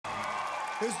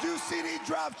His new CD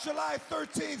drops July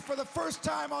 13th for the first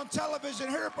time on television.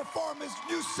 Here to perform his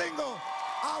new single,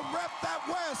 I'll Rep That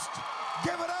West.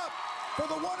 Give it up for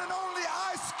the one and only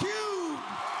Ice Cube.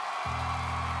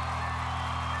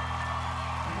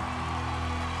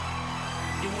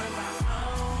 Doing my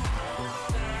own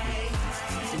thing.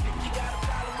 And if you got a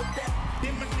problem with that,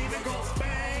 then my nigga go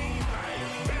bang,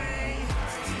 bang.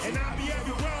 And I'll be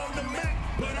everywhere on the map,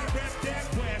 but I rep that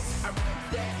West. I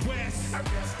rep that West. I rep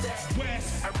that West.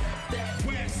 I rep that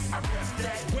West. I rep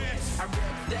that West. I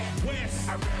rep that West.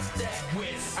 I rep that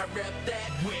West. I rep that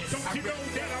West. Don't you know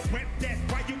that I rep that?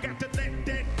 Why you got to let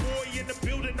that boy in the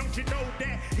building? Don't you know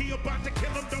that he about to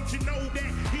kill him? Don't you know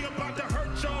that he about to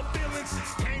hurt your feelings?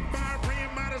 Came by,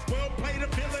 ran, might as well play the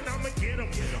villain. I'ma get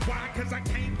him. Why? Cause I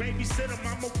can't babysit him.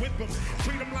 I'ma whip him.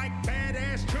 Treat him like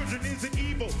badass children isn't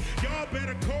evil. Y'all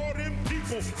better call them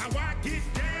people. How I get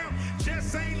down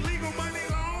just ain't legal. Money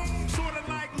long, sorta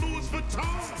like Louis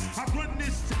Vuitton. I run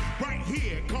this right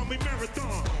here, call me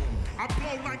Marathon. I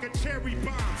blow like a cherry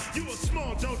bomb. You a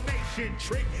small donation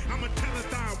trick. I'm a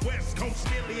telethon, West Coast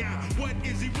million. What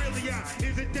is he really on?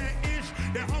 Is it that ish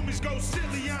that homies go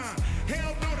silly on?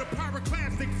 Hell no, the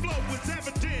pyroclastic flow is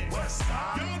evident.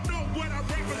 Y'all know what I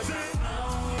represent.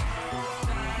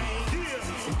 Yeah.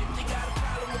 And if you got a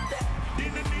problem with that,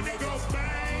 then the nigga go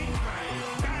bang,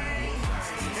 bang.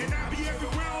 And I be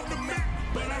everywhere on the map,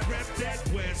 but I rep that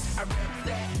West. I rep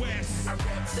that West. I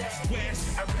rep that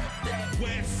West. I rep that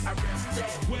West. I rep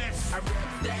that West. I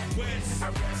rep that West. I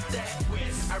rep that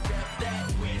West. I rep that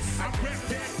West. I rep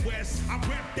that West. I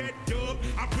rep that dub.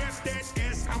 I rep that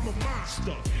S. I'm a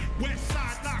monster. West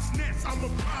Side Loch Ness. I'm a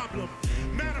problem.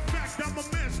 Matter of fact, I'm a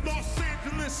mess. Los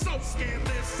Angeles, so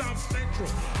scandalous. South Central,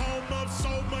 home of so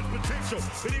much potential.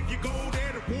 But if you go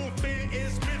there, the warfare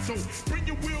is mental. Bring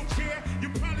your wheelchair, you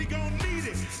probably gon' need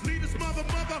it. Lead this mother,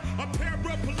 a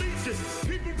paraplegic.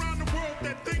 People around the world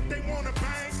that think they wanna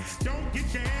bang, don't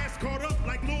get your ass caught up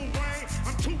like Lil Wayne.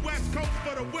 I'm too West Coast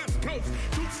for the West Coast.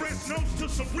 Too fresh notes to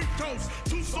Cerritos.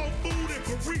 Too soul food and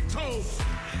burritos.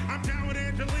 I'm down with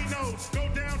Angelinos. Go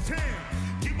downtown.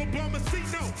 Keep a bum a seat,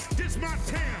 no, this my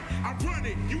town. I run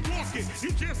it, you walk it.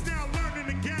 You just now learning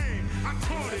the game. I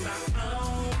taught it.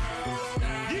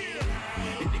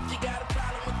 Yeah. And if you got a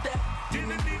problem with that, then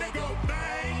the nigga go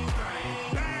bang,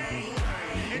 bang.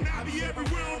 And I be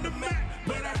everywhere on the map,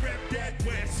 but I rep that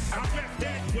West. I rep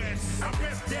that West. I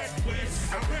rep that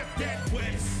West. I rep that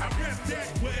West. I rep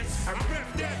that West. I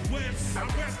rep that West. I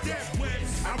rep that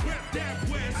West. I rep that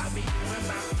West. I be doing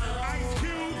my own. Ice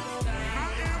Cube, I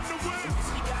am the West.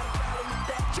 You got a problem with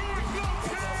that? George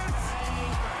Lopez,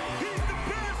 he's the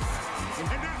best.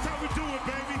 And that's how we do it,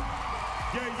 baby.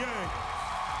 Yeah, yeah.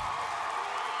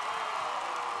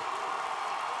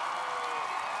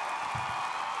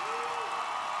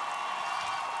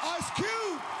 Ice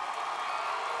Cube.